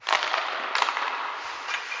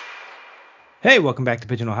Hey, welcome back to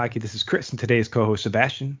Pigeonhole Hockey. This is Chris and today's co-host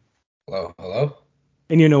Sebastian. Hello, hello.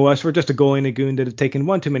 And you know us, we're just a goalie nagoon that have taken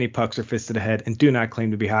one too many pucks or fists to the head and do not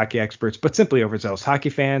claim to be hockey experts, but simply overzealous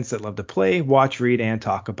hockey fans that love to play, watch, read, and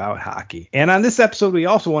talk about hockey. And on this episode, we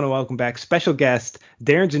also want to welcome back special guest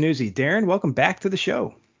Darren Zanuzzi. Darren, welcome back to the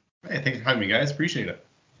show. Hey, thanks for having me, guys. Appreciate it.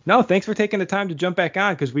 No, thanks for taking the time to jump back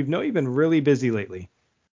on because we know you've been really busy lately.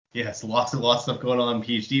 Yes, lots of stuff going on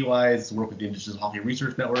PhD-wise, work with the Indigenous Hockey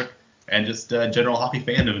Research Network, and just general hockey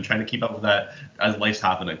fandom and trying to keep up with that as life's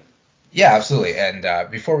happening. Yeah, absolutely.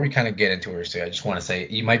 And before we kind of get into it, I just want to say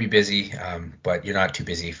you might be busy, but you're not too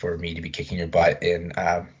busy for me to be kicking your butt in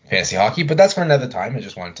fantasy hockey. But that's for another time. I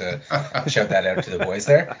just wanted to shout that out to the boys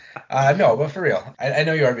there. No, but for real, I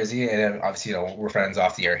know you are busy, and obviously, we're friends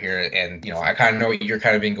off the air here, and I kind of know what you're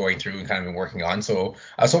kind of been going through and kind of been working on. So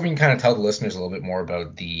I was hoping you can kind of tell the listeners a little bit more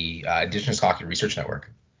about the Indigenous Hockey Research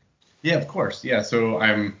Network. Yeah, of course. Yeah, so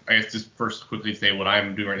I guess just first quickly say what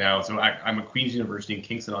I'm doing right now. So I'm at Queen's University in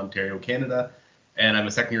Kingston, Ontario, Canada, and I'm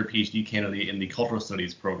a second year PhD candidate in the Cultural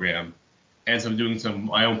Studies program. And so I'm doing some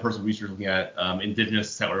my own personal research looking at Indigenous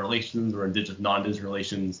settler relations or Indigenous non-Indigenous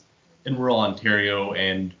relations in rural Ontario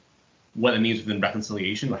and what it means within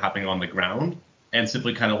reconciliation, what's happening on the ground, and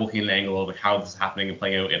simply kind of looking at an angle of like how this is happening and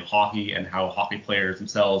playing out in hockey and how hockey players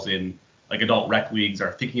themselves in like adult rec leagues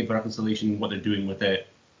are thinking about reconciliation, what they're doing with it,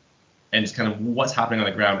 and just kind of what's happening on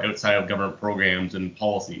the ground outside of government programs and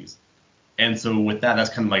policies. And so with that, that's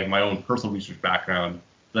kind of like my own personal research background.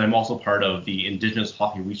 But I'm also part of the Indigenous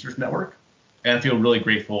Hockey Research Network, and I feel really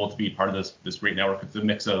grateful to be part of this great network. It's a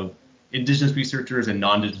mix of Indigenous researchers and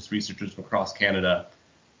non-Indigenous researchers from across Canada,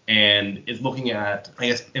 and it's looking at, I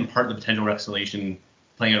guess, in part the potential reconciliation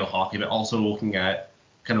playing out of hockey, but also looking at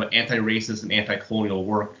kind of anti-racist and anti-colonial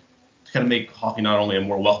work to kind of make hockey not only a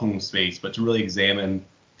more welcoming space, but to really examine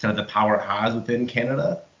kind of the power it has within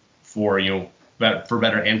Canada for for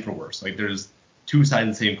better and for worse. Like there's two sides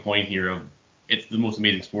of the same coin here of it's the most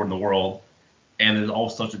amazing sport in the world, and there's all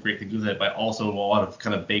such a great things with it, but also a lot of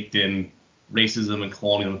kind of baked in racism and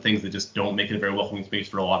colonialism and things that just don't make it a very welcoming space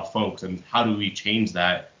for a lot of folks. And how do we change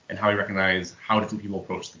that? And how we recognize how different people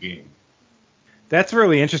approach the game. That's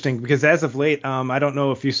really interesting because as of late, I don't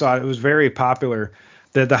know if you saw it was very popular.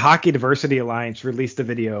 The Hockey Diversity Alliance released a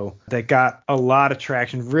video that got a lot of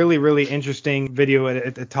traction. Really, really interesting video.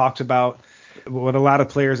 It talks about what a lot of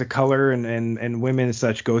players of color and women and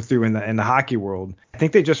such go through in the hockey world. I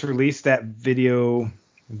think they just released that video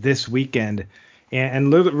this weekend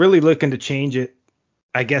and really looking to change it.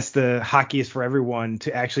 I guess the hockey is for everyone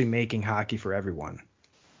to actually making hockey for everyone.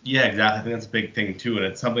 Yeah, exactly. I think that's a big thing too, and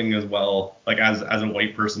it's something as well. Like as a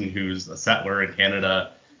white person who's a settler in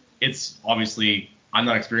Canada, it's obviously I'm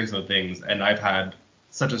not experienced with things, and I've had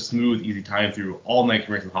such a smooth, easy time through all my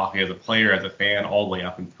experience with hockey as a player, as a fan, all the way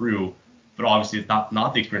up and through. But obviously, it's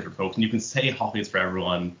not the experience for folks, and you can say hockey is for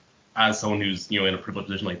everyone as someone who's in a privileged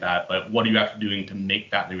position like that. But what are you actually doing to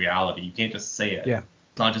make that the reality? You can't just say it. Yeah.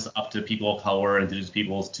 It's not just up to people of color and Indigenous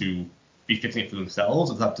peoples to be fixing it for themselves.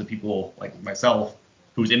 It's up to people like myself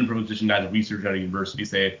who's in a privileged position as a researcher at a university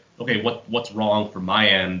say, okay, what's wrong from my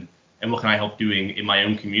end, and what can I help doing in my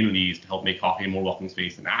own communities to help make hockey a more welcoming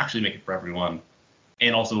space and actually make it for everyone,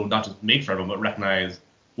 and also not just make for everyone, but recognize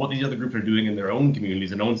what these other groups are doing in their own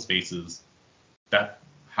communities and own spaces. That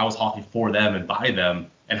how is hockey for them and by them,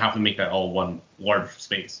 and how can we make that all one large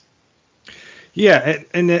space. Yeah,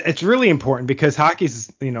 and it's really important because hockey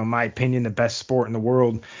is, in my opinion, the best sport in the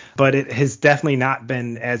world, but it has definitely not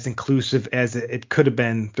been as inclusive as it could have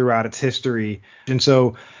been throughout its history. And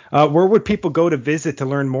so, where would people go to visit to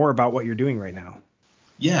learn more about what you're doing right now?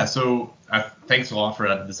 Yeah, so thanks a lot for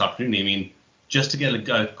this opportunity. I mean, just to get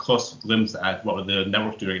a close glimpse at what the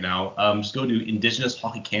network's doing right now, just go to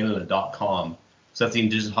indigenoushockeycanada.com. So that's the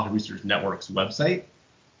Indigenous Hockey Research Network's website.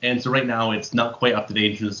 And so right now it's not quite up to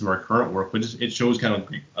date in terms of our current work, but it shows kind of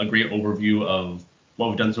a great overview of what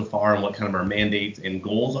we've done so far and what kind of our mandates and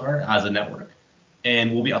goals are as a network.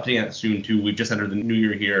 And we'll be updating that soon too. We've just entered the new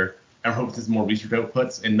year here, and I hope this is more research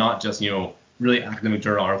outputs and not just really academic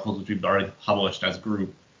journal articles which we've already published as a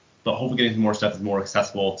group, but hopefully getting some more stuff that's more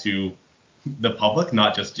accessible to the public,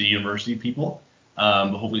 not just to university people.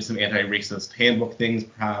 But hopefully some anti-racist handbook things,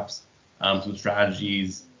 perhaps some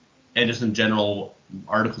strategies, and just in general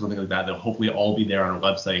articles and things like that. They'll hopefully all be there on our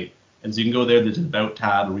website. And so you can go there, there's an About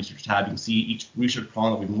tab, a Research tab. You can see each research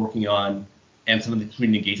problem that we've been working on and some of the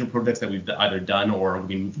community engagement projects that we've either done or we've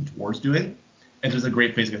been moving towards doing. And so it's a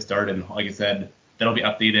great place to get started. And like I said, that'll be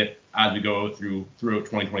updated as we go throughout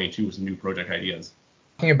 2022 with some new project ideas.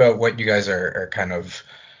 Talking about what you guys are kind of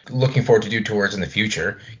looking forward to do towards in the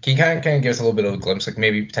future, can you kind of give us a little bit of a glimpse, like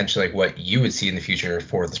maybe potentially like what you would see in the future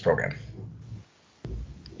for this program?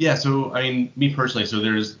 Yeah, so I mean, me personally, so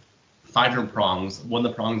there's 5 different prongs. One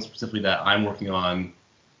of the prongs specifically that I'm working on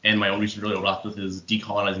and my own research really overlaps with is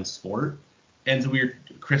decolonizing sport. And so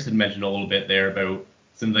Chris had mentioned a little bit there about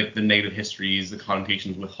some like the negative histories, the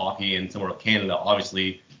connotations with hockey and somewhere like Canada.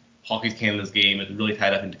 Obviously, hockey's Canada's game. It's really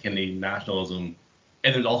tied up into Canadian nationalism.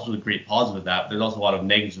 And there's also a great positive of that. There's also a lot of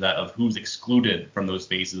negatives of that, of who's excluded from those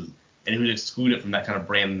spaces and who's excluded from that kind of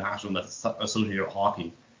brand national that's associated with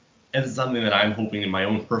hockey. And it's something that I'm hoping in my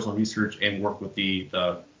own personal research and work with the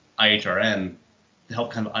IHRN to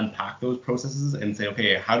help kind of unpack those processes and say,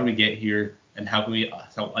 okay, how do we get here and how can we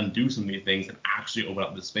help undo some of these things and actually open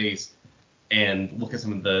up the space and look at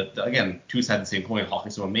some of the again, two sides of the same coin.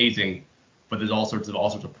 Hockey's so amazing, but there's all sorts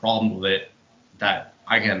of problems with it that,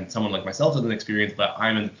 again, someone like myself doesn't experience, but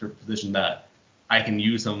I'm in the position that I can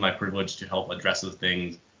use some of my privilege to help address those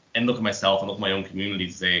things and look at myself and look at my own community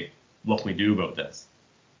to say, what can we do about this?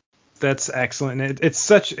 That's excellent. It's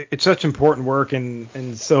such important work,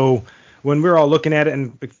 and so when we're all looking at it,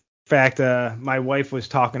 and in fact, my wife was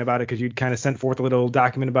talking about it because you'd kind of sent forth a little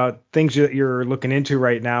document about things that you're looking into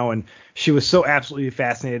right now, and she was so absolutely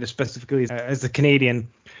fascinated, specifically as a Canadian,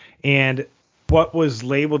 and what was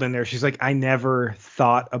labeled in there. She's like, I never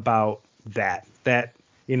thought about that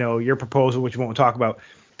your proposal, which we won't talk about,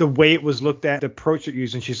 the way it was looked at, the approach it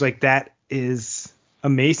used, and she's like, that is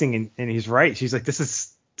amazing, and he's right. She's like, this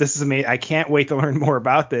is amazing. I can't wait to learn more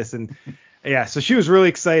about this. And yeah, so she was really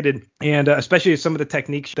excited, and especially some of the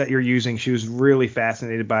techniques that you're using, she was really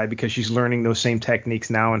fascinated by, because she's learning those same techniques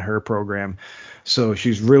now in her program. So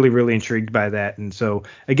she's really, really intrigued by that. And so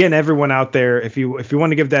again, everyone out there, if you want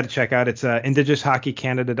to give that a check out, it's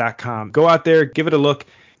indigenoushockeycanada.com. Go out there, give it a look.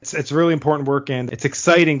 It's really important work, and it's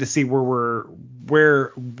exciting to see where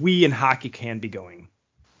we in hockey can be going.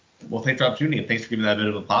 Well, thanks for the opportunity, and thanks for giving that a bit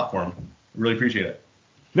of a platform. Really appreciate it.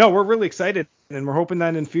 No, we're really excited, and we're hoping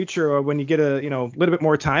that in future, when you get a little bit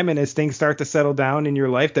more time and as things start to settle down in your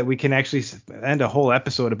life, that we can actually end a whole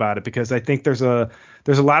episode about it, because I think there's a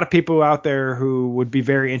lot of people out there who would be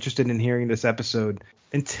very interested in hearing this episode.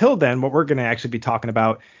 Until then, what we're going to actually be talking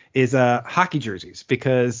about is hockey jerseys,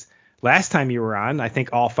 because last time you were on, I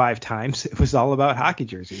think all 5 times, it was all about hockey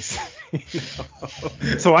jerseys.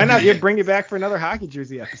 So why not bring you back for another hockey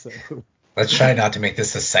jersey episode? Let's try not to make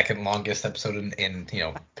this the second longest episode in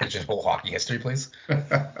Pigeonhole hockey history, please.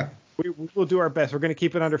 We'll do our best. We're going to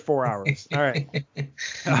keep it under 4 hours. All right.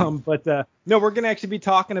 But no, we're going to actually be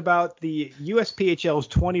talking about the USPHL's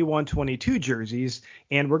 21-22 jerseys,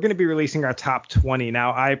 and we're going to be releasing our top 20.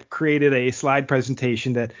 Now, I've created a slide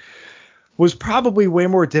presentation that was probably way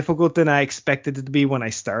more difficult than I expected it to be when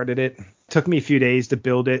I started it. Took me a few days to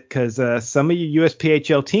build it, because some of you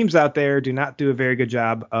USPHL teams out there do not do a very good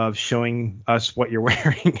job of showing us what you're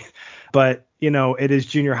wearing. But, it is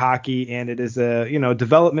junior hockey, and it is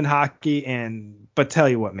development hockey. But tell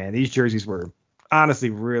you what, man, these jerseys were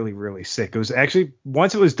honestly really, really sick. It was actually,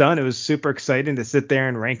 once it was done, it was super exciting to sit there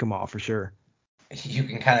and rank them all for sure. You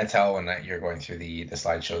can kind of tell when you're going through the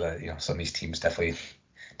slideshow that, some of these teams definitely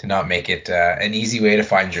to not make it an easy way to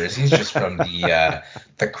find jerseys just from the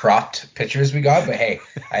cropped pictures we got. But hey,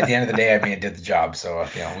 at the end of the day, I mean, it did the job. So,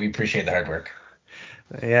 we appreciate the hard work.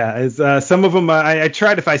 Yeah, some of them, I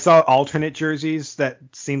tried, if I saw alternate jerseys that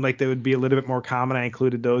seemed like they would be a little bit more common, I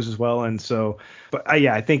included those as well. And so, but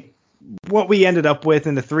I think what we ended up with,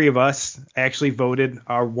 and the 3 of us actually voted,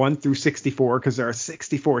 are 1 through 64, because there are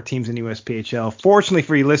 64 teams in USPHL. Fortunately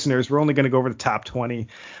for you listeners, we're only going to go over the top 20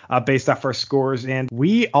 based off our scores, and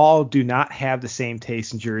we all do not have the same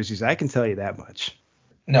taste in jerseys. I can tell you that much.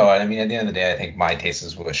 No, I mean, at the end of the day, I think my taste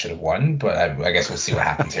is what should have won, but I guess we'll see what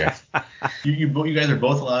happens here. You guys are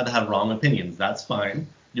both allowed to have wrong opinions. That's fine.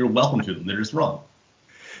 You're welcome to them. They're just wrong.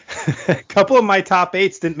 A couple of my top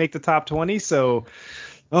 8s didn't make the top 20, so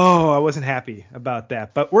I wasn't happy about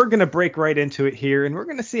that. But we're going to break right into it here, and we're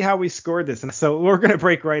going to see how we scored this. And so we're going to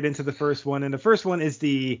break right into the first one. And the first one is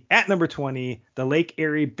at number 20, the Lake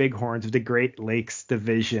Erie Bighorns of the Great Lakes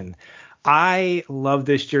Division. I love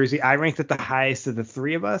this jersey. I ranked it the highest of the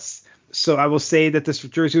 3 of us. So I will say that this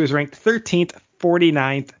jersey was ranked 13th,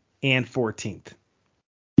 49th, and 14th.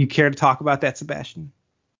 You care to talk about that, Sebastian?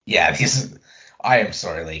 Yeah, I am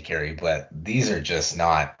sorry, Lake Erie, but these are just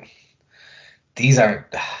not. These aren't.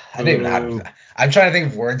 I don't even know I'm trying to think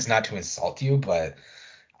of words not to insult you, but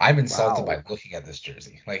I'm insulted by looking at this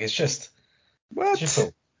jersey. Like, it's just. What?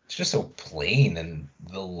 It's just so plain, and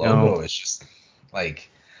the logo is just like.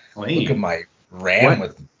 Plain. Look at my ram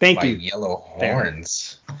with my yellow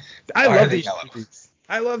horns. I love these jerseys.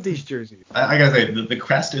 I love these jerseys. I gotta say, the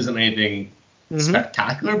crest isn't anything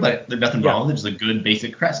spectacular, but there's nothing wrong with it. It's a good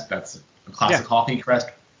basic crest. That's a classic hockey crest,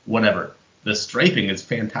 whatever. the striping is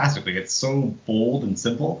fantastic. Like, it's so bold and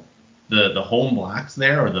simple. The home blacks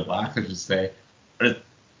there, or the blacks, I should say,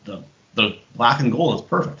 the black and gold is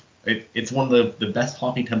perfect. It's one of the best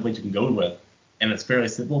hockey templates you can go with, and it's fairly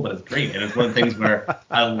simple, but it's great. And it's one of the things where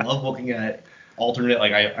I love looking at alternate.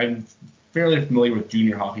 Like, I'm fairly familiar with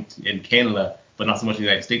junior hockey in Canada, but not so much in the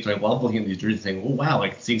United States. So I love looking at these jerseys, saying, "Oh wow!"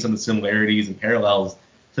 Like, seeing some of the similarities and parallels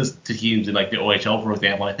to teams in like the OHL, for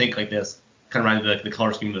example. I think like this kind of reminds me of the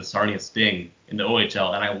color scheme of the Sarnia Sting in the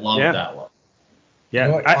OHL, and I love that one. Yeah.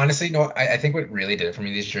 You know what? Honestly, no. I think what really did it for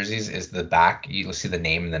me, these jerseys, is the back. You'll see the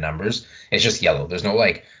name and the numbers. It's just yellow. There's no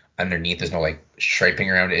like underneath. There's no like striping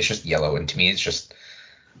around it. It's just yellow. And to me, it's just,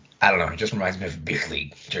 I don't know. It just reminds me of a big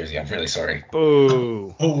league jersey. I'm really sorry.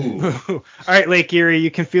 Boo. All right, Lake Erie, you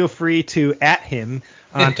can feel free to @ him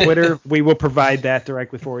on Twitter. We will provide that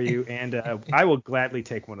directly for you, and I will gladly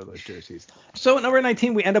take one of those jerseys. So at number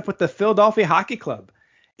 19, we end up with the Philadelphia Hockey Club.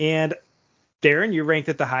 And Darren, you ranked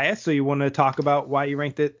it the highest, so you want to talk about why you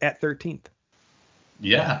ranked it at 13th.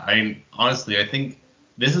 Yeah, honestly, I think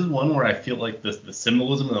this is one where I feel like the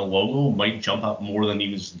symbolism and the logo might jump up more than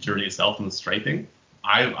even just the jersey itself and the striping.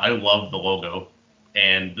 I love the logo,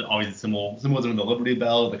 and obviously symbolism of the Liberty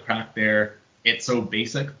Bell, the crack there. It's so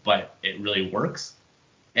basic, but it really works.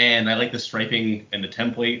 And I like the striping and the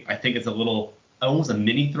template. I think it's almost a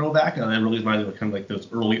mini throwback, and that really reminds me of kind of like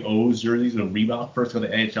those early O's jerseys when Reebok first got the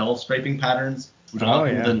NHL striping patterns, which a lot of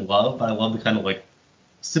people didn't love, but I love the kind of like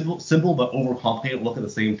simple but overcomplicated look at the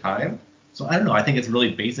same time. So I don't know. I think it's really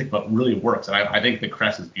basic, but really works. And I think the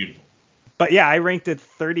crest is beautiful. But yeah, I ranked it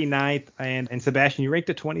 39th, and Sebastian, you ranked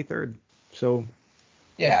it 23rd. So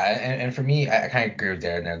yeah, and for me, I kind of agree with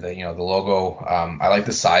Darren there. The logo, I like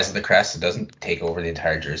the size of the crest. It doesn't take over the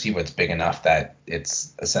entire jersey, but it's big enough that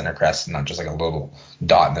it's a center crest, not just like a little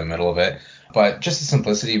dot in the middle of it. But just the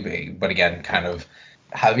simplicity, but again, kind of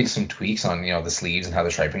having some tweaks on the sleeves and how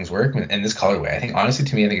the stripings work, and this colorway. I think honestly,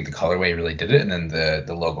 to me, I think the colorway really did it, and then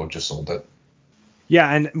the logo just sold it. Yeah,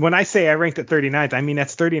 and when I say I ranked it 39th, I mean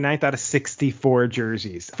that's 39th out of 64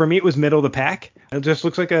 jerseys. For me, it was middle of the pack. It just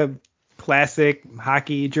looks like a classic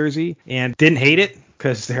hockey jersey, and didn't hate it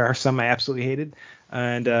because there are some I absolutely hated.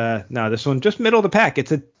 And no, this one just middle of the pack.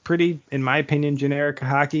 It's a pretty, in my opinion, generic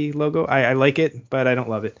hockey logo. I like it, but I don't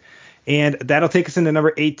love it. And that'll take us into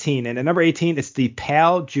number 18. And at number 18, it's the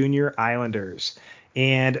Pal Junior Islanders.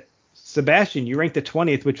 And Sebastian, you ranked the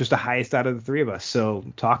 20th, which was the highest out of the three of us. So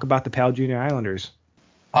talk about the Pal Junior Islanders.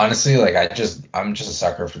 Honestly, like I'm just a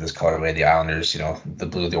sucker for this colorway, the Islanders, the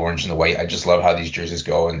blue, the orange, and the white. I just love how these jerseys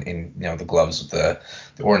go, and the gloves with the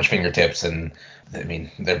orange fingertips, and I mean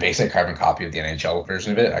their basic carbon copy of the NHL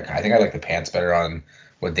version of it. I think I like the pants better on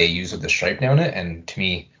what they use with the stripe down it, and to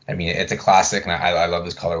me, I mean it's a classic, and I love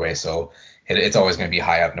this colorway, so it's always going to be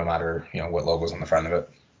high up no matter what logo's on the front of it.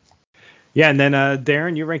 Yeah, and then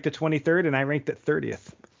Darren, you ranked it 23rd, and I ranked it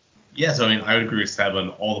 30th. Yeah, so I mean, I would agree with Seb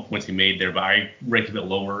on all the points he made there, but I ranked it a bit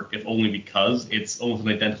lower, if only because it's almost an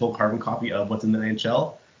identical carbon copy of what's in the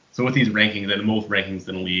NHL. So with these rankings, and most rankings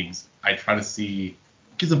in leagues, I try to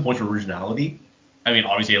give some points for originality. I mean,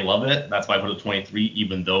 obviously I love it. That's why I put it at 23,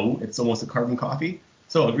 even though it's almost a carbon copy.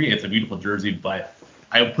 So I agree, it's a beautiful jersey, but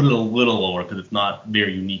I put it a little lower because it's not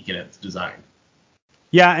very unique in its design.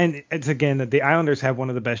 Yeah, and it's again, the Islanders have one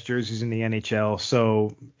of the best jerseys in the NHL.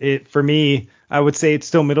 So for me, I would say it's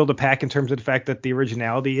still middle of the pack in terms of the fact that the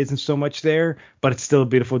originality isn't so much there, but it's still a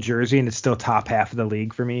beautiful jersey and it's still top half of the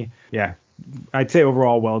league for me. Yeah, I'd say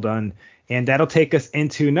overall well done. And that'll take us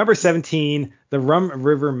into number 17, the Rum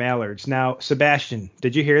River Mallards. Now, Sebastian,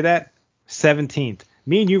 did you hear that? 17th.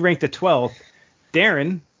 Me and you ranked at 12th.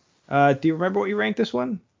 Darren, do you remember what you ranked this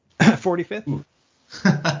one? 45th?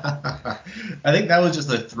 I think that was just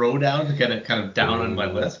a throwdown to get it kind of down on my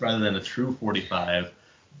list rather than a true 45.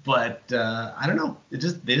 But I don't know. They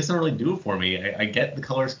just don't really do it for me. I get the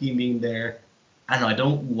color scheme being there. I don't know. I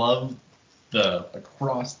don't love the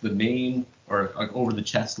across the name or like over the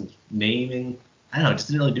chest naming. I don't know. It just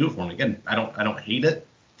didn't really do it for me. Again, I don't hate it.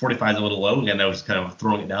 45 is a little low. Again, I was kind of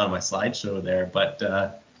throwing it down on my slideshow there. But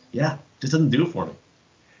yeah, just doesn't do it for me.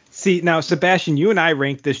 See, now, Sebastian, you and I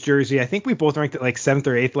ranked this jersey. I think we both ranked it like 7th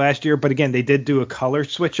or 8th last year. But again, they did do a color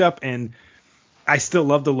switch up, and I still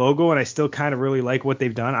love the logo, and I still kind of really like what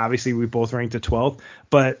they've done. Obviously, we both ranked it 12th,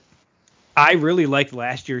 but I really liked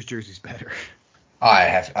last year's jerseys better. I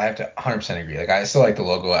have to 100% agree. Like I still like the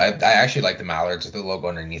logo. I actually like the Mallards with the logo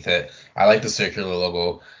underneath it. I like the circular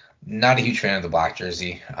logo. Not a huge fan of the black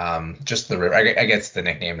jersey. Just the river. I guess the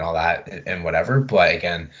nickname and all that and whatever. But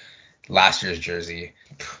again, last year's jersey.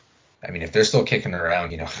 I mean, if they're still kicking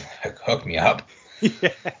around, hook me up. Yeah,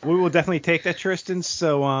 we will definitely take that, Tristan.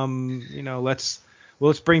 So, let's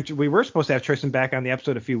Well, we were supposed to have Tristan back on the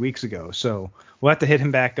episode a few weeks ago, so we'll have to hit him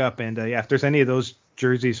back up. And yeah, if there's any of those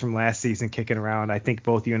jerseys from last season kicking around, I think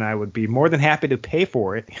both you and I would be more than happy to pay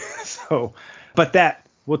for it. But that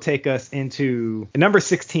will take us into number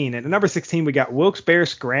 16. And at number 16, we got Wilkes-Barre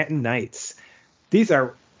Scranton Knights.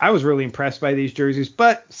 I was really impressed by these jerseys,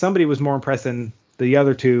 but somebody was more impressed than the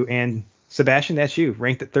other two. And Sebastian, that's you,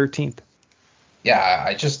 ranked at 13th. Yeah,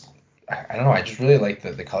 I don't know. I just really like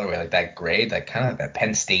the colorway, like that gray, that kind of that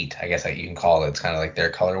Penn State, I guess you can call it. It's kind of like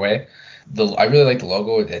their colorway. I really like the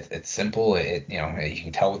logo. It's simple. You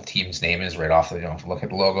can tell what the team's name is right off. If you look at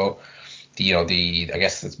the logo. I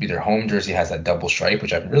guess it's be their home jersey has that double stripe,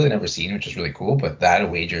 which I've really never seen, which is really cool. But that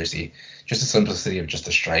away jersey, just the simplicity of just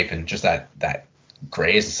the stripe and just that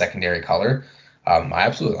gray is the secondary color. I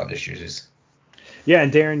absolutely love these jerseys. Yeah,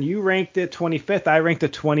 and Darren, you ranked it 25th. I ranked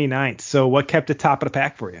it 29th. So what kept it top of the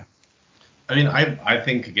pack for you? I mean, I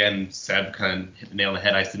think, again, Seb kind of hit the nail on the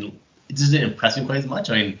head. It just didn't impress me quite as much.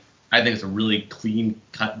 I mean, I think it's a really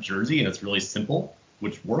clean-cut jersey, and it's really simple,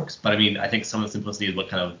 which works. But, I mean, I think some of the simplicity is what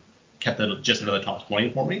kind of kept it just under the top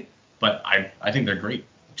 20 for me. But I think they're great.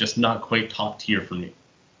 Just not quite top tier for me.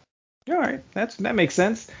 All right. That makes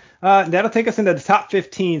sense. That'll take us into the top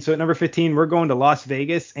 15. So at number 15, we're going to Las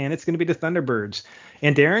Vegas, and it's going to be the Thunderbirds.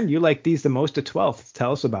 And Darren, you like these the most at 12th.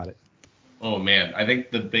 Tell us about it. Oh, man. I think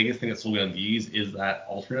the biggest thing that's sold me on these is that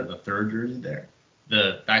alternate, the third jersey there.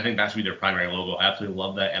 I think that should be their primary logo. I absolutely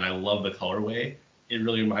love that, and I love the colorway. It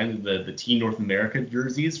really reminds me of the Team North America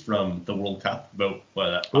jerseys from the World Cup about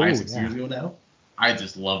 5-6 years ago now. I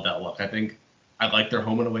just love that look. I think I like their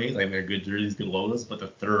home and aways. I think they're good jerseys, good logos, but the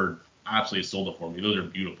third absolutely sold it for me. Those are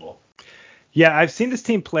beautiful. Yeah, I've seen this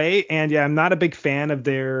team play, and yeah, I'm not a big fan of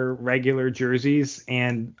their regular jerseys,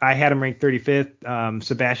 and I had them ranked 35th.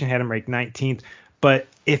 Sebastian had them ranked 19th. But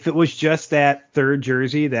if it was just that third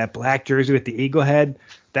jersey, that black jersey with the eagle head,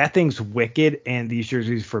 that thing's wicked, and these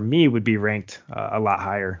jerseys for me would be ranked a lot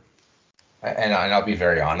higher. And I'll be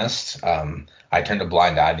very honest. I turned a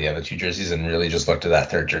blind eye to the other two jerseys and really just looked at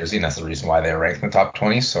that third jersey, and that's the reason why they were ranked in the top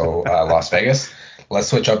 20. So Las Vegas, let's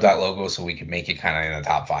switch up that logo so we can make it kind of in the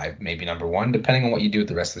top 5, maybe number 1, depending on what you do with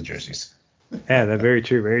the rest of the jerseys. Yeah, that's very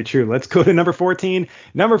true, very true. Let's go to number 14.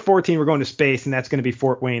 Number 14, we're going to space, and that's going to be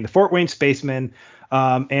Fort Wayne, the Fort Wayne Spacemen.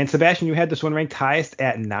 And Sebastian, you had this one ranked highest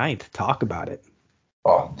at 9th. Talk about it.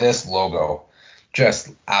 Oh, this logo, just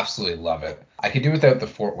absolutely love it. I could do without the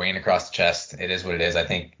Fort Wayne across the chest. It is what it is. I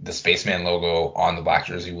think the Spaceman logo on the black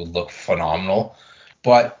jersey would look phenomenal.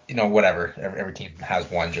 But, whatever. Every team has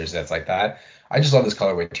one jersey that's like that. I just love this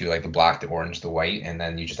colorway too, like the black, the orange, the white, and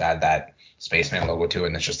then you just add that Spaceman logo to it,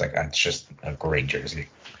 and it's just a great jersey.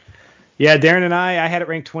 Yeah, Darren and I had it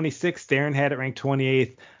ranked 26th. Darren had it ranked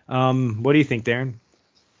 28th. What do you think, Darren?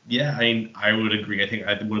 Yeah, I mean, I would agree. I think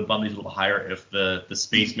I would have bumped these a little higher if the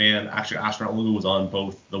Spaceman, actually astronaut logo was on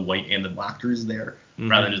both the white and the black jerseys there,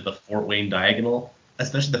 rather than just the Fort Wayne diagonal.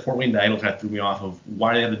 Especially the Fort Wayne diagonal kind of threw me off of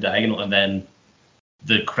why do they have the diagonal and then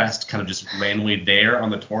the crest kind of just randomly there on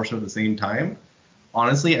the torso at the same time.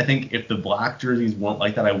 Honestly, I think if the black jerseys weren't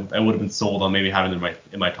like that, I would have been sold on maybe having them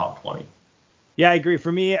in my top 20. Yeah, I agree.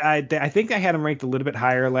 For me, I think I had them ranked a little bit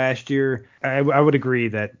higher last year. I would agree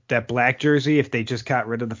that black jersey, if they just got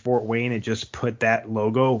rid of the Fort Wayne and just put that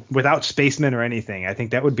logo without Spacemen or anything, I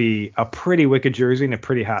think that would be a pretty wicked jersey and a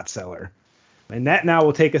pretty hot seller. And that now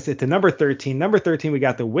will take us to number 13. Number 13, we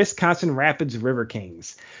got the Wisconsin Rapids River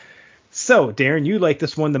Kings. So, Darren, you like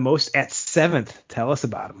this one the most at 7th. Tell us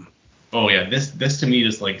about them. Oh, yeah. This to me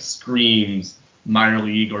just like screams minor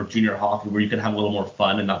league or junior hockey where you can have a little more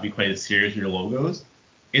fun and not be quite as serious with your logos.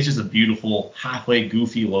 It's just a beautiful, halfway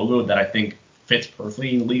goofy logo that I think fits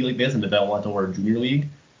perfectly in a league like this and developmental or junior league.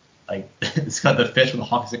 Like, it's got the fish with a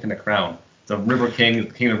hockey stick and a crown. It's a River King,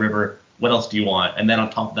 it's the king of the river. What else do you want? And then on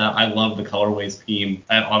top of that, I love the colorway scheme.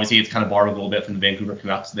 And obviously, it's kind of borrowed a little bit from the Vancouver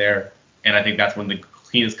Canucks there. And I think that's one of the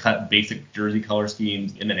cleanest cut basic jersey color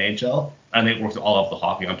schemes in the NHL. I think it works all up the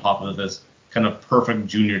hockey on top of this kind of perfect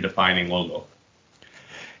junior defining logo.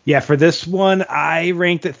 Yeah, for this one, I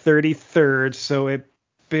ranked it 33rd, so it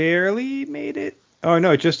barely made it. Oh,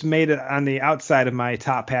 no, it just made it on the outside of my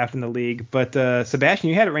top half in the league. But Sebastian,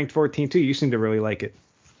 you had it ranked 14 too. You seem to really like it.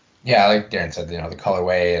 Yeah, like Darren said, the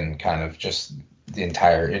colorway and kind of just the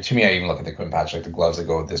entire. To me, I even look at the Quinn patch, like the gloves that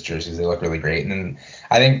go with this jerseys. They look really great. And then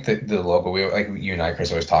I think the logo, like you and I,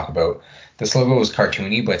 Chris, always talk about, this logo is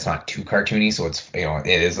cartoony, but it's not too cartoony. So it's it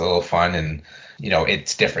is a little fun and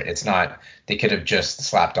it's different. It's not. They could have just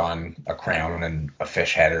slapped on a crown and a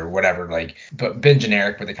fish head or whatever, but been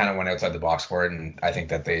generic, but they kind of went outside the box for it. And I think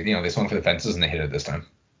that they swung for the fences and they hit it this time.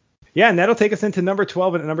 Yeah, and that'll take us into number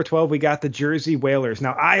 12. And at number 12, we got the Jersey Whalers.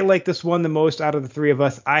 Now, I like this one the most out of the three of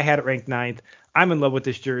us. I had it ranked ninth. I'm in love with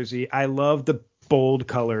this jersey. I love the bold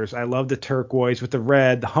colors. I love the turquoise with the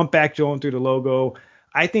red, the humpback going through the logo.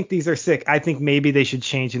 I think these are sick. I think maybe they should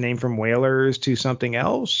change the name from Whalers to something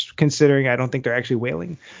else, considering I don't think they're actually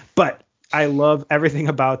whaling. But I love everything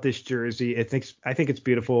about this jersey. I think it's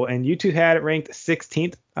beautiful. And you two had it ranked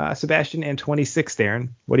 16th, Sebastian, and 26th, Darren.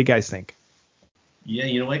 What do you guys think? Yeah,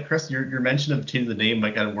 you know what, Chris, your mention of changing the name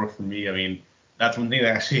might kind of work for me. I mean, that's one thing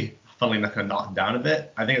that actually, funnily enough, kind of knocked down a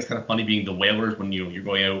bit. I think it's kind of funny being the Whalers when you're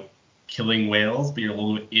going out killing whales, but your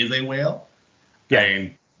logo is a whale. Yeah.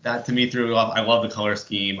 And that to me threw me off. I love the color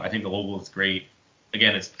scheme. I think the logo looks great.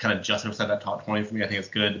 Again, it's kind of just outside that top 20 for me. I think it's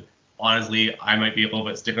good. Honestly, I might be a little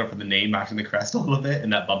bit sticking up for the name matching the crest a little bit,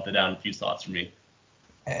 and that bumped it down a few slots for me.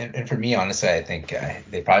 And for me, honestly, I think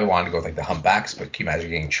they probably wanted to go with like the humpbacks, but can you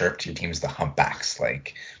imagine getting chirped? Your team's the humpbacks,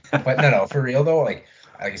 like. But no, for real though, like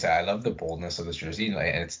I said, I love the boldness of this jersey, and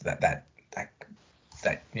it's that that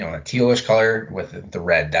tealish color with the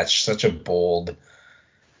red. That's such a bold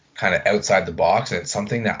kind of outside the box, and it's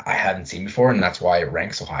something that I hadn't seen before, and that's why it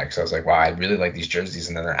ranks so high. Because I was like, wow, I really like these jerseys,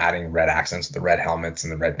 and then they're adding red accents with the red helmets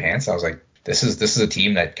and the red pants. I was like, this is a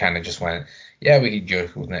team that kind of just went, yeah, we could go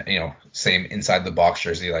with same inside the box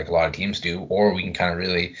jersey like a lot of teams do, or we can kind of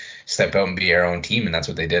really step out and be our own team, and that's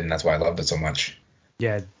what they did, and that's why I loved it so much.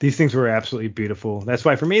 Yeah, these things were absolutely beautiful. That's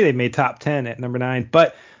why for me they made top 10 at number 9.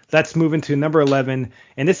 But let's move into number 11,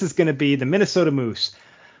 and this is going to be the Minnesota Moose.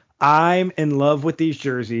 I'm in love with these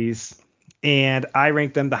jerseys, and I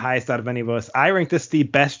rank them the highest out of any of us. I rank this the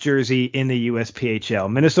best jersey in the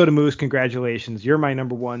USPHL. Minnesota Moose, congratulations. You're my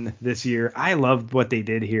number one this year. I loved what they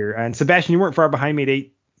did here. And Sebastian, you weren't far behind me at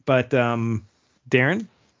 8, but Darren,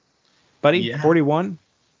 buddy, Yeah. 41.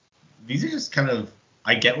 These are just kind of,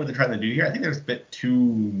 I get what they're trying to do here. I think they're a bit too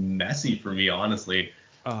messy for me, honestly.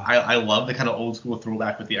 I love the kind of old school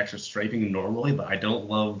throwback with the extra striping normally, but I don't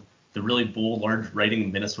love the really bold, large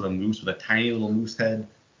writing Minnesota Moose with a tiny little moose head.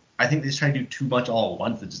 I think they just try to do too much all at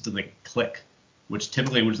once. It just doesn't click, which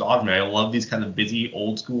is odd for me. I love these kind of busy,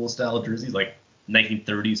 old school style jerseys, like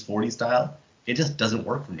 1930s, 40s style. It just doesn't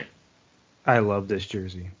work for me. I love this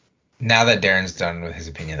jersey. Now that Darren's done with his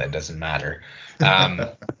opinion, that doesn't matter.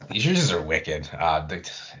 These jerseys are wicked.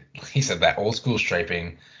 He said that old school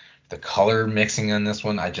striping, the color mixing on this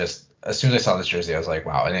one. As soon as I saw this jersey, I was like,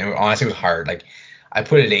 wow. And honestly, it was hard. Like, I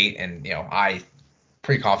put it 8, and I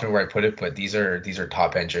pretty confident where I put it, but these are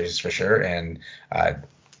top end jerseys for sure. And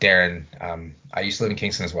Darren, I used to live in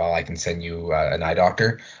Kingston as well. I can send you an eye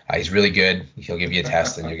doctor. He's really good. He'll give you a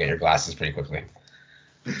test, and you'll get your glasses pretty quickly.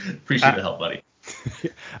 Appreciate the help, buddy.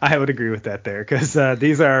 I would agree with that there, because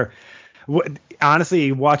these are, honestly,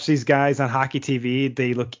 you watch these guys on hockey TV,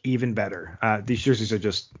 they look even better. These jerseys are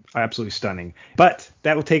just absolutely stunning. But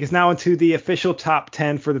that will take us now into the official top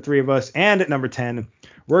 10 for the three of us. And at number 10,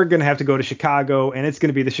 we're going to have to go to Chicago, and it's going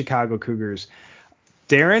to be the Chicago Cougars.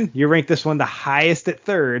 Darren, you ranked this one the highest at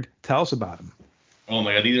 3rd. Tell us about them. Oh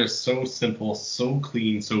my God, these are so simple, so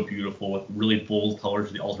clean, so beautiful, with really bold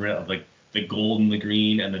colors, the alternate of like the gold and the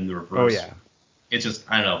green, and then the reverse. Oh yeah. It's just,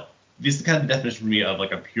 I don't know. This is kind of the definition for me of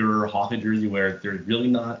like a pure hockey jersey where there's really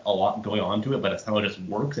not a lot going on to it, but it's how it just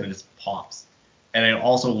works and it just pops. And I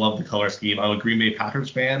also love the color scheme. I'm a Green Bay Packers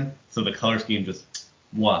fan, so the color scheme just,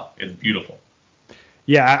 it's beautiful.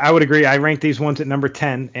 Yeah, I would agree. I ranked these ones at number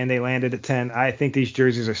 10, and they landed at 10. I think these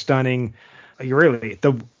jerseys are stunning.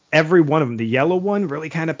 Every one of them, the yellow one really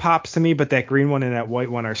kind of pops to me, but that green one and that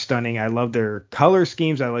white one are stunning. I love their color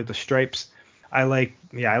schemes. I like the stripes. I like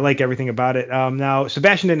everything about it. Now,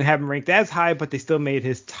 Sebastian didn't have him ranked as high, but they still made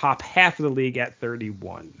his top half of the league at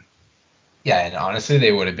 31. Yeah, and honestly,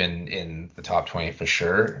 they would have been in the top 20 for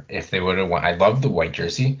sure if they would have won. I love the white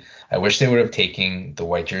jersey. I wish they would have taken the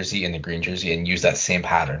white jersey and the green jersey and used that same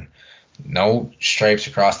pattern. No stripes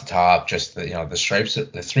across the top, just the stripes,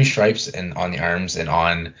 the 3 stripes and on the arms and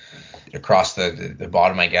on across the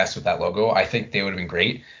bottom, I guess, with that logo. I think they would have been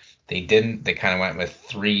great. They didn't. They kind of went with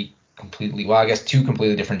 2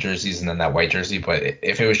 completely different jerseys and then that white jersey. But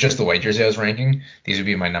if it was just the white jersey I was ranking, these would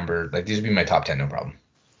be my top 10, no problem.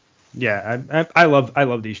 Yeah, I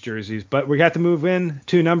love these jerseys, but we got to move in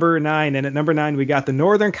to number 9, and at number 9 we got the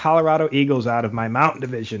Northern Colorado Eagles out of my Mountain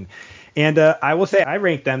Division, and I will say I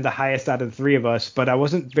ranked them the highest out of the three of us, but I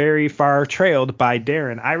wasn't very far trailed by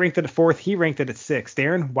Darren. I ranked it at 4th, he ranked it at 6th.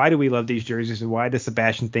 Darren, why do we love these jerseys, and why does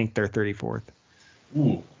Sebastian think they're 34th?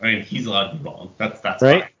 Ooh, I mean, he's allowed to be wrong. That's right,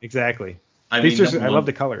 fine. Exactly. I love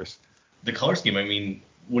the colors. The color scheme, I mean,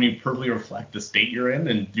 when you perfectly reflect the state you're in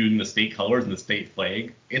and doing the state colors and the state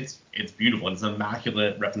flag, it's beautiful. It's an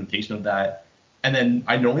immaculate representation of that. And then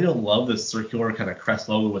I normally don't love the circular kind of crest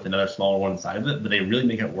logo with another smaller one inside of it, but they really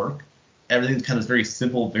make it work. Everything's kind of very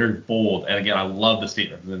simple, very bold, and again, I love the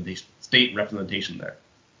state representation there.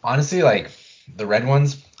 Honestly, like the red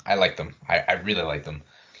ones, I like them. I really like them.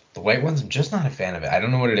 The white ones, I'm just not a fan of it. I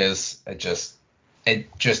don't know what it is. It just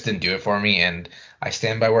didn't do it for me, and I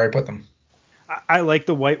stand by where I put them. I like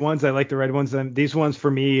the white ones. I like the red ones. And these ones for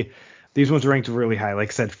me, these ones ranked really high. Like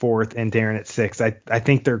I said, fourth, and Darren at six. I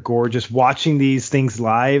think they're gorgeous. Watching these things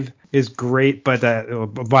live is great, but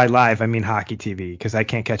by live I mean hockey TV, because I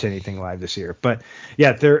can't catch anything live this year. But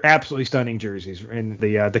yeah, they're absolutely stunning jerseys, and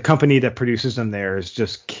the company that produces them there is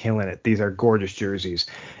just killing it. These are gorgeous jerseys,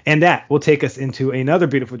 and that will take us into another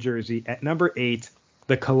beautiful jersey at number 8,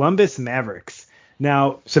 the Columbus Mavericks.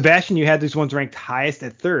 Now, Sebastian, you had these ones ranked highest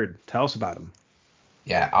at third. Tell us about them.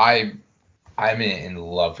 Yeah, I'm in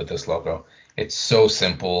love with this logo. It's so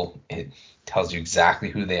simple. It tells you exactly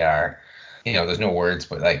who they are. There's no words,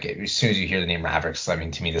 but like as soon as you hear the name Mavericks, I mean,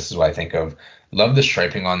 to me, this is what I think of. Love the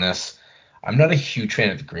striping on this. I'm not a huge fan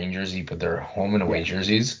of the green jersey, but they're home and away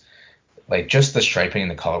jerseys. Like just the striping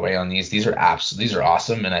and the colorway on these are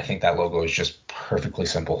awesome, and I think that logo is just perfectly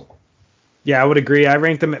simple. Yeah, I would agree. I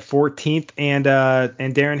ranked them at 14th, and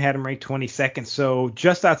Darren had them ranked 22nd, so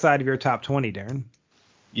just outside of your top 20, Darren.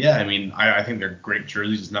 Yeah, I mean, I think they're great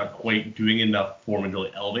jerseys, just not quite doing enough for them to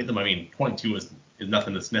really elevate them. I mean, 22 is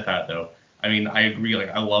nothing to sniff at, though. I mean, I agree. Like,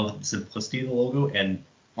 I love the simplicity of the logo, and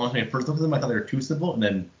honestly, when I first looked at them, I thought they were too simple, and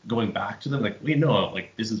then going back to them, like, wait, no,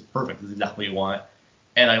 like, this is perfect. This is exactly what you want.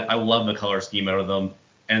 And I love the color scheme out of them,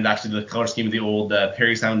 and actually the color scheme of the old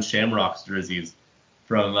Perry Sound Shamrocks jerseys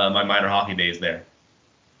from my minor hockey days there.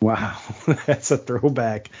 Wow, that's a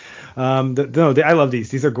throwback. I love these.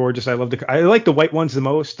 These are gorgeous. I like the white ones the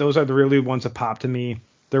most. Those are the really ones that pop to me.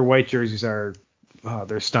 Their white jerseys are,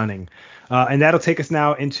 they're stunning. And that'll take us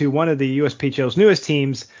now into one of the USPHL's newest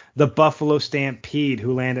teams, the Buffalo Stampede,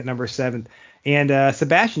 who land at number 7. And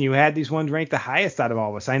Sebastian, you had these ones ranked the highest out of all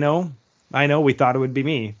of us. I know, we thought it would be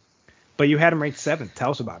me, but you had them ranked 7th. Tell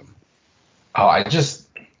us about them. Oh,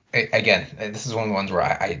 again, this is one of the ones where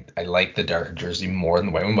I like the darker jersey more than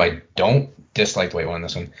the white one, but I don't dislike the white one in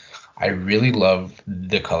this one. I really love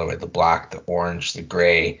the colorway, the black, the orange, the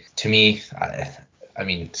gray. To me, I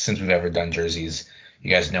mean, since we've ever done jerseys, you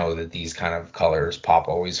guys know that these kind of colors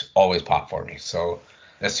always pop for me. So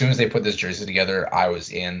as soon as they put this jersey together, I was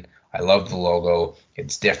in. I love the logo.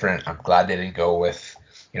 It's different. I'm glad they didn't go with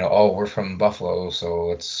oh, we're from Buffalo, so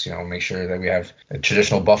let's, make sure that we have a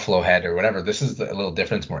traditional Buffalo head or whatever. This is a little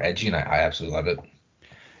different, it's more edgy, and I absolutely love it.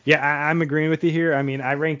 Yeah, I'm agreeing with you here. I mean,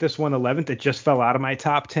 I ranked this one 11th. It just fell out of my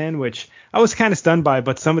top 10, which I was kind of stunned by.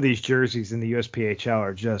 But some of these jerseys in the USPHL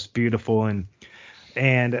are just beautiful.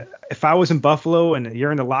 And if I was in Buffalo and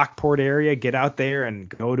you're in the Lockport area, get out there and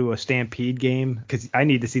go to a Stampede game, because I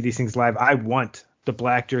need to see these things live. I want the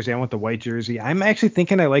black jersey. I want the white jersey. I'm actually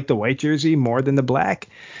thinking I like the white jersey more than the black.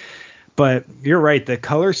 But you're right. The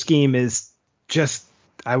color scheme is just,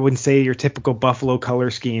 I wouldn't say your typical Buffalo color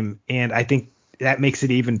scheme. And I think that makes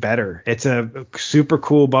it even better. It's a super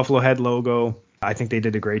cool Buffalo head logo. I think they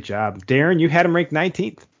did a great job. Darren, you had them ranked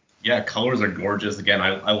 19th. Yeah, colors are gorgeous. Again,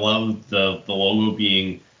 I love the logo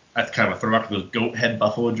being, that's kind of a throwback to those goat head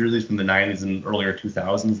Buffalo jerseys from the 90s and earlier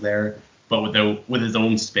 2000s there, but with his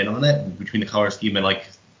own spin on it between the color scheme and, like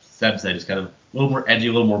Seb said, just kind of a little more edgy,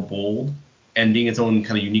 a little more bold, and being its own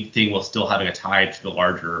kind of unique thing while still having a tie to the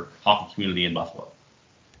larger hockey community in Buffalo.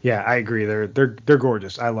 Yeah, I agree. They're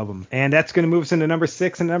gorgeous. I love them. And that's going to move us into number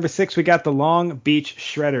 6. And number 6, we got the Long Beach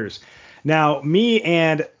Shredders. Now, me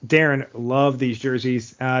and Darren love these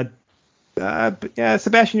jerseys. Yeah,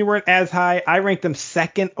 Sebastian, you weren't as high. I ranked them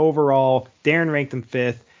 2nd overall. Darren ranked them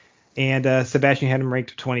 5th. And Sebastian had them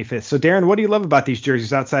ranked 25th. So, Darren, what do you love about these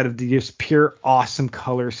jerseys outside of the just pure awesome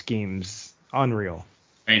color schemes? Unreal.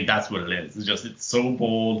 I mean, that's what it is. It's so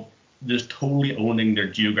bold. Just totally owning their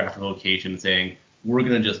geographic location, saying, we're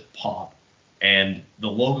going to just pop. And the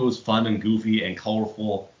logo is fun and goofy and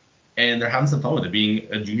colorful. And they're having some fun with it. Being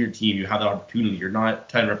a junior team, you have the opportunity. You're not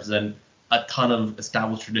trying to represent a ton of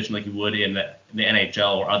established tradition like you would in the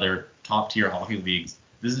NHL or other top-tier hockey leagues.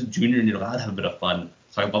 This is junior, and you're allowed to have a bit of fun.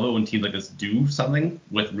 So I love it when teams like this do something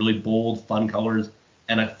with really bold, fun colors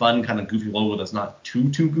and a fun kind of goofy logo that's not too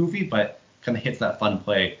goofy, but kind of hits that fun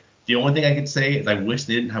play. The only thing I could say is I wish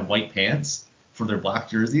they didn't have white pants for their black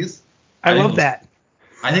jerseys. I love that.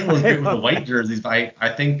 I think it was great with the white jerseys, but I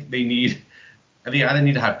think they either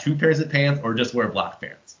need to have 2 pairs of pants or just wear black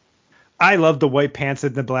pants. I love the white pants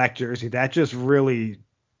and the black jersey. That just really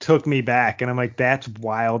took me back. And I'm like, that's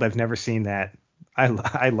wild. I've never seen that. I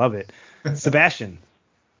love it. Sebastian.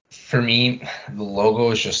 For me, the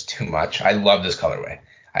logo is just too much. I love this colorway.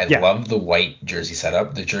 I Yeah, love the white jersey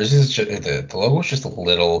setup. The jersey is just, the logo is just a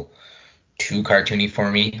little too cartoony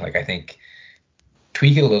for me. Like I think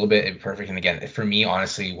tweak it a little bit, it'd be perfect. And again, for me,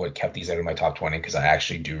 honestly, what kept these out of my top 20, because I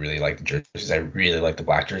actually do really like the jerseys, I really like the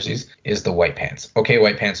black jerseys, is the white pants. Okay,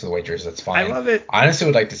 white pants with the white jerseys, that's I fine. love it. I honestly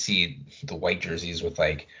would like to see the white jerseys with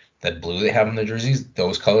like that blue they have on the jerseys,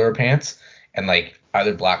 those color of pants, and like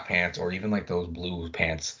either black pants or even like those blue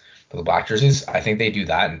pants for the black jerseys. I think they do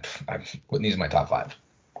that, and I'm putting these in my top 5.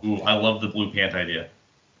 Ooh, I love the blue pant idea.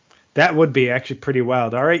 That would be actually pretty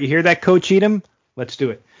wild. All right, you hear that, Coach Edom? Let's do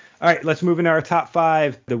it. All right, let's move into our top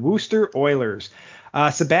 5. The Worcester Oilers.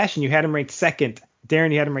 Sebastian, you had him ranked second.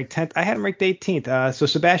 Darren, you had him ranked 10th. I had him ranked 18th. So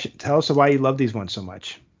Sebastian, tell us why you love these ones so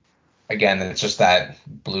much. Again, it's just that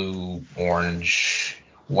blue, orange,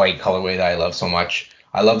 white colorway that I love so much.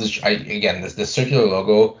 I love this. Again, this circular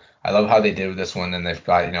logo. I love how they did with this one, and they've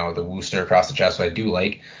got the Worcester across the chest. So I do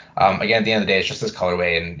like. Again, at the end of the day, it's just this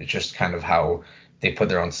colorway, and it's just kind of how they put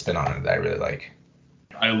their own spin on it that I really like.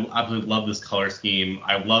 I absolutely love this color scheme.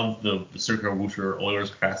 I love the circular Worcester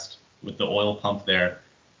Oilers crest with the oil pump there.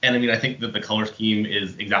 And I mean, I think that the color scheme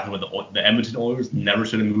is exactly what the Edmonton Oilers never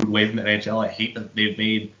should have moved away from the NHL. I hate that they've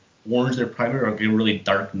made orange their primary or getting really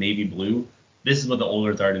dark navy blue. This is what the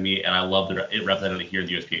Oilers are to me, and I love that it represented here in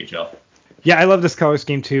the USPHL. Yeah, I love this color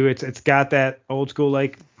scheme too. It's got that old school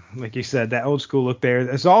like you said, that old school look there.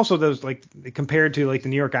 There's also those like compared to like the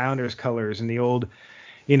New York Islanders colors and the old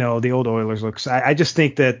the old Oilers looks. I just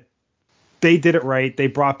think that they did it right. They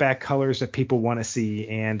brought back colors that people want to see.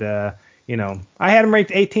 And, I had them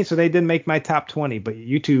ranked 18th, so they didn't make my top 20. But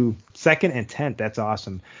you two, second and 10th. That's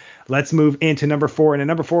awesome. Let's move into number 4. And at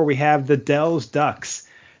number 4, we have the Dells Ducks.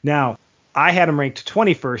 Now, I had them ranked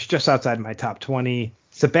 21st, just outside my top 20.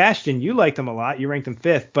 Sebastian, you liked them a lot. You ranked them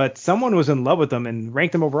 5th, but someone was in love with them and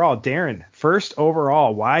ranked them overall. Darren, first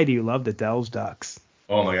overall. Why do you love the Dells Ducks?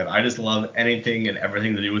 Oh my God, I just love anything and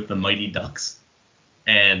everything to do with the Mighty Ducks.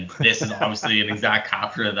 And this is obviously an exact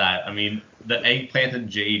capture of that. I mean, the eggplant and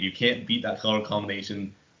jade, you can't beat that color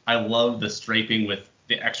combination. I love the striping with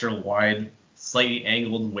the extra wide, slightly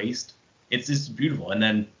angled waist. It's just beautiful. And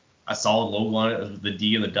then a solid logo on it with the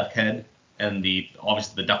D and the duck head, and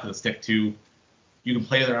obviously the duck with the stick too. You can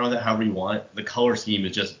play around with it however you want. The color scheme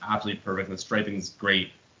is just absolutely perfect. The striping is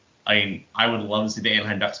great. I mean, I would love to see the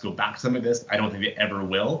Anaheim Ducks go back to something like this. I don't think they ever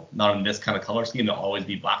will. Not in this kind of color scheme. They'll always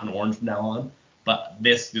be black and orange from now on. But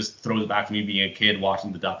this just throws it back to me being a kid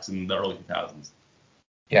watching the Ducks in the early 2000s.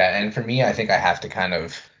 Yeah, and for me, I think I have to kind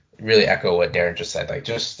of really echo what Darren just said. Like,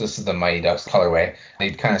 just this is the Mighty Ducks colorway.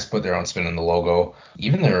 They kind of put their own spin on the logo.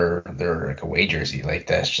 Even their like away jersey, like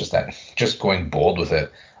that's just going bold with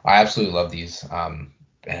it. I absolutely love these. And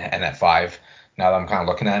at 5, now that I'm kind of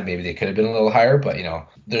looking at it, maybe they could have been a little higher, but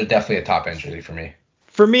they're definitely a top end jersey for me.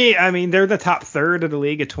 For me, I mean, they're the top third of the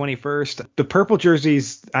league at 21st. The purple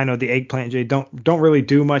jerseys, I know the eggplant jade don't really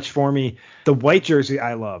do much for me. The white jersey,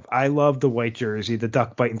 I love. I love the white jersey, the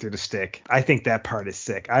duck biting through the stick. I think that part is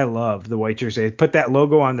sick. I love the white jersey. Put that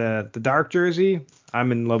logo on the dark jersey,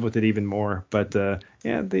 I'm in love with it even more. But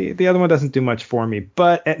yeah, the other one doesn't do much for me.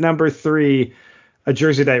 But at number 3, a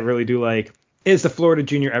jersey that I really do like is the Florida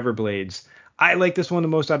Junior Everblades. I like this one the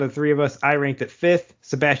most out of the 3 of us. I ranked it 5th.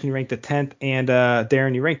 Sebastian, you ranked it 10th. And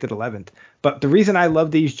Darren, you ranked it 11th. But the reason I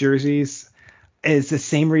love these jerseys is the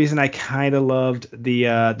same reason I kind of loved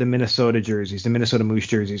the Minnesota jerseys, the Minnesota Moose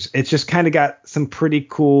jerseys. It's just kind of got some pretty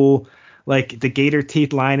cool, like the gator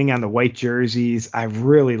teeth lining on the white jerseys. I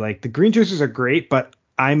really like the green jerseys are great, but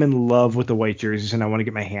I'm in love with the white jerseys, and I want to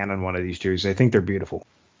get my hand on one of these jerseys. I think they're beautiful.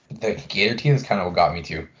 The gator teeth is kind of what got me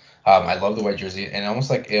too. I love the white jersey, and it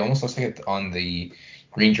almost looks like on the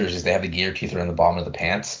green jerseys they have the gator teeth around the bottom of the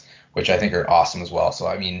pants, which I think are awesome as well. So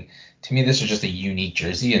I mean, to me, this is just a unique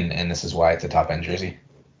jersey, and this is why it's a top end jersey.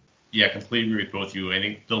 Yeah, completely agree with both of you. I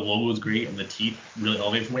think the logo is great and the teeth really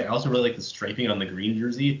elevate for me. I also really like the striping on the green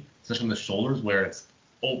jersey, especially on the shoulders where it's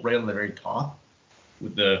right on the very top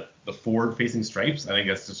with the forward facing stripes. I think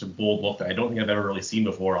that's just a bold look that I don't think I've ever really seen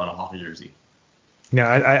before on a hockey jersey. Yeah,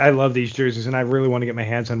 I love these jerseys, and I really want to get my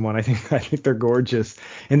hands on one. I think they're gorgeous.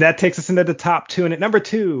 And that takes us into the top 2. And at number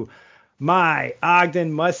 2, my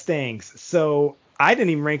Ogden Mustangs. So I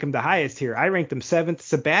didn't even rank them the highest here. I ranked them 7th.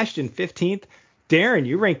 Sebastian, 15th. Darren,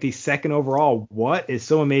 you ranked these 2nd overall. What is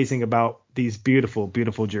so amazing about these beautiful,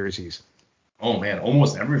 beautiful jerseys? Oh man,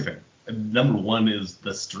 almost everything. Number 1 is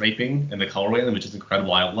the striping and the colorway, which is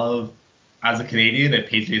incredible. I love, as a Canadian, and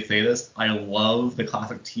Patriots say this, I love the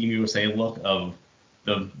classic Team USA look of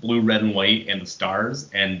the blue, red, and white and the stars,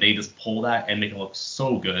 and they just pull that and make it look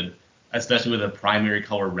so good, especially with a primary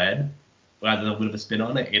color red. adds a little bit of a spin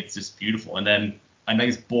on it. It's just beautiful. And then a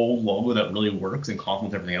nice bold logo that really works and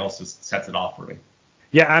complements everything else just sets it off for me.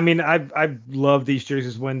 Yeah, I mean, I love these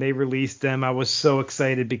jerseys. When they released them, I was so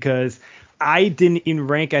excited because I didn't even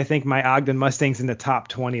rank, I think, my Ogden Mustangs in the top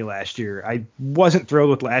 20 last year. I wasn't thrilled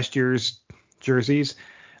with last year's jerseys.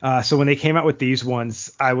 So when they came out with these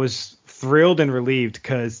ones, I was thrilled and relieved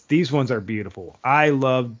because these ones are beautiful. I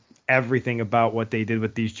love everything about what they did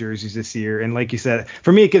with these jerseys this year. And like you said,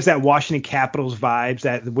 for me, it gives that Washington Capitals vibes,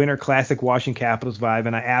 that Winter Classic Washington Capitals vibe.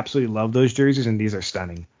 And I absolutely love those jerseys, and these are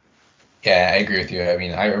stunning. Yeah, I agree with you. I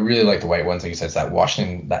mean, I really like the white ones. Like you said, it's that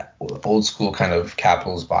Washington, that old school kind of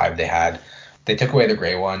Capitals vibe they had. They took away the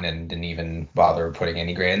gray one and didn't even bother putting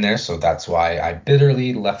any gray in there. So that's why I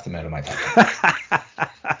bitterly left them out of my top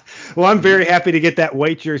 10. Well, I'm very happy to get that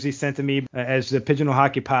white jersey sent to me as the Pigeonhole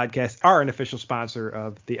Hockey Podcast are an official sponsor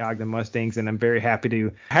of the Ogden Mustangs, and I'm very happy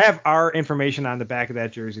to have our information on the back of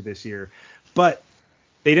that jersey this year. But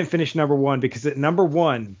they didn't finish number one because at number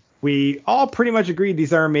one, we all pretty much agreed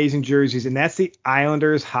these are amazing jerseys, and that's the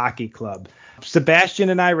Islanders Hockey Club. Sebastian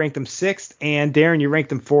and I ranked them sixth, and Darren, you ranked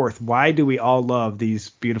them fourth. Why do we all love these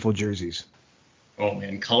beautiful jerseys? Oh,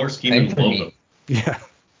 man, color scheme and logo. Yeah.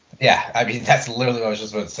 Yeah, I mean, that's literally what I was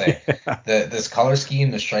just about to say. This color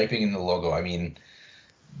scheme, the striping, and the logo, I mean,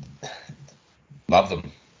 love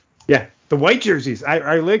them. Yeah, the white jerseys.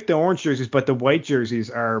 I like the orange jerseys, but the white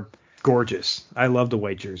jerseys are gorgeous. I love the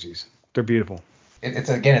white jerseys. They're beautiful. It's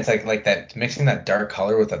like that, mixing that dark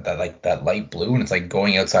color with that light blue, and it's like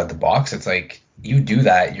going outside the box. It's like, you do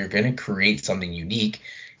that, you're going to create something unique,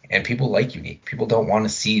 and people like unique. People don't want to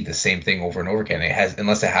see the same thing over and over again.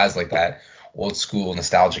 Unless it has like that old school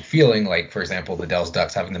nostalgic feeling, like for example the Dells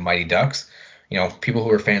Ducks having the Mighty Ducks. People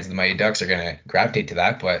who are fans of the Mighty Ducks are going to gravitate to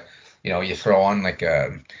that, but you throw on like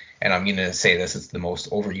and I'm going to say this, it's the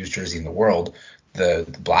most overused jersey in the world, the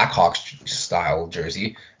Blackhawks style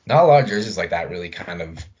jersey. Not a lot of jerseys like that really kind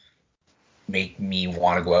of make me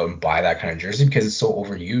want to go out and buy that kind of jersey because it's so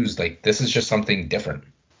overused. Like, this is just something different.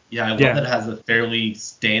 Yeah, I love that it has a fairly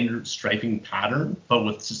standard striping pattern, but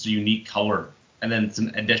with just a unique color, and then some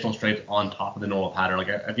additional stripes on top of the normal pattern. Like,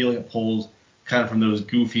 I feel like it pulls kind of from those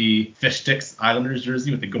goofy Fish Sticks Islanders jersey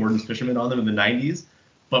with the Gordon's Fisherman on them in the 90s,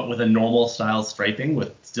 but with a normal style striping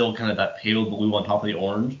with still kind of that pale blue on top of the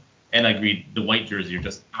orange. And I agree, the white jersey are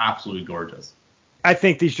just absolutely gorgeous. I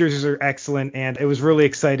think these jerseys are excellent, and it was really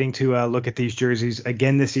exciting to look at these jerseys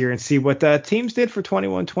again this year and see what the teams did for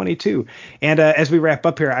 21-22. And as we wrap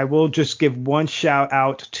up here, I will just give one shout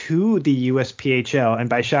out to the USPHL, and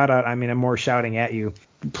by shout out, I mean I'm more shouting at you.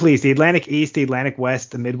 Please, the Atlantic East, the Atlantic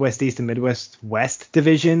West, the Midwest East, and Midwest West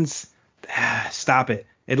divisions, stop it.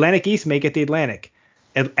 Atlantic East, make it the Atlantic.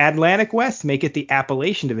 Atlantic West, make it the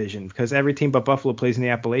Appalachian Division, because every team but Buffalo plays in the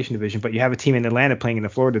Appalachian Division, but you have a team in Atlanta playing in the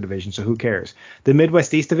Florida Division, so who cares? The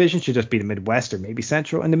Midwest East Division should just be the Midwest or maybe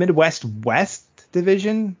Central, and the Midwest West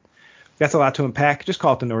Division, that's a lot to unpack. Just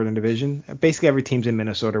call it the Northern Division. Basically, every team's in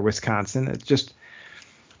Minnesota or Wisconsin. It's just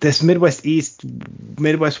this Midwest East,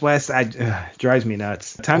 Midwest West, drives me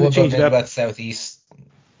nuts. Time to change it up. Midwest Southeast,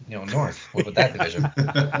 North. What about that division?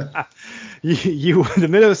 The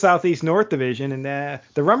Midwest Southeast North Division, and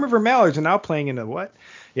the Rum River Mallards are now playing in the what?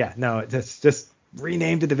 Yeah, no, just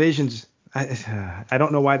rename the divisions. I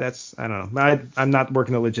don't know why that's. I don't know. I'm not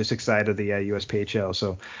working the logistics side of the USPHL,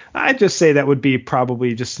 so I just say that would be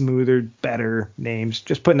probably just smoother, better names.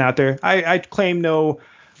 Just putting out there. I claim no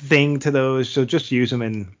thing to those, so just use them,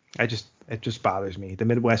 and it just bothers me. The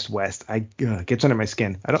Midwest West, gets under my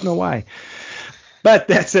skin. I don't know why. But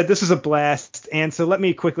that said, this is a blast. And so let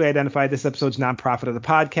me quickly identify this episode's nonprofit of the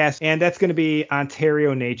podcast. And that's going to be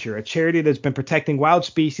Ontario Nature, a charity that's been protecting wild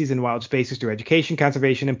species and wild spaces through education,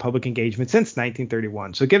 conservation, and public engagement since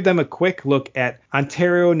 1931. So give them a quick look at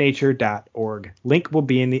ontarionature.org. Link will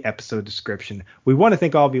be in the episode description. We want to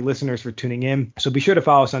thank all of you listeners for tuning in. So be sure to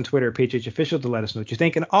follow us on Twitter at PHHOfficial to let us know what you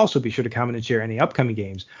think. And also be sure to comment and share any upcoming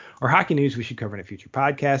games or hockey news we should cover in a future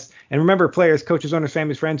podcast. And remember, players, coaches, owners,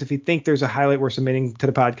 families, friends, if you think there's a highlight we're submitting to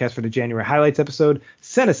the podcast for the January highlights episode,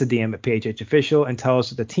 send us a DM at PHHOfficial and tell us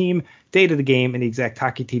the team, date of the game, and the exact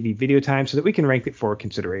Hockey TV video time so that we can rank it for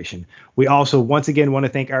consideration. We also once again want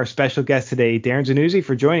to thank our special guest today, Darren Zanuzzi,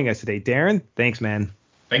 for joining us today. Darren, thanks, man.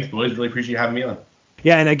 Thanks, boys. Really appreciate having me on.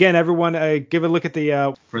 Yeah, and again, everyone, give a look at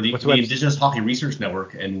the for the Indigenous Hockey Research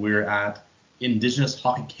Network, and we're at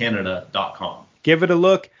indigenoushockeycanada.com. Give it a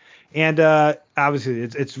look. And obviously,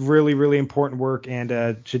 it's really, really important work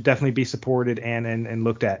and should definitely be supported and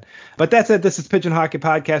looked at. But that said, this is Pigeon Hockey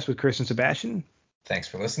Podcast with Chris and Sebastian. Thanks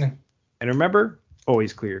for listening. And remember,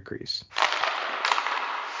 always clear your crease.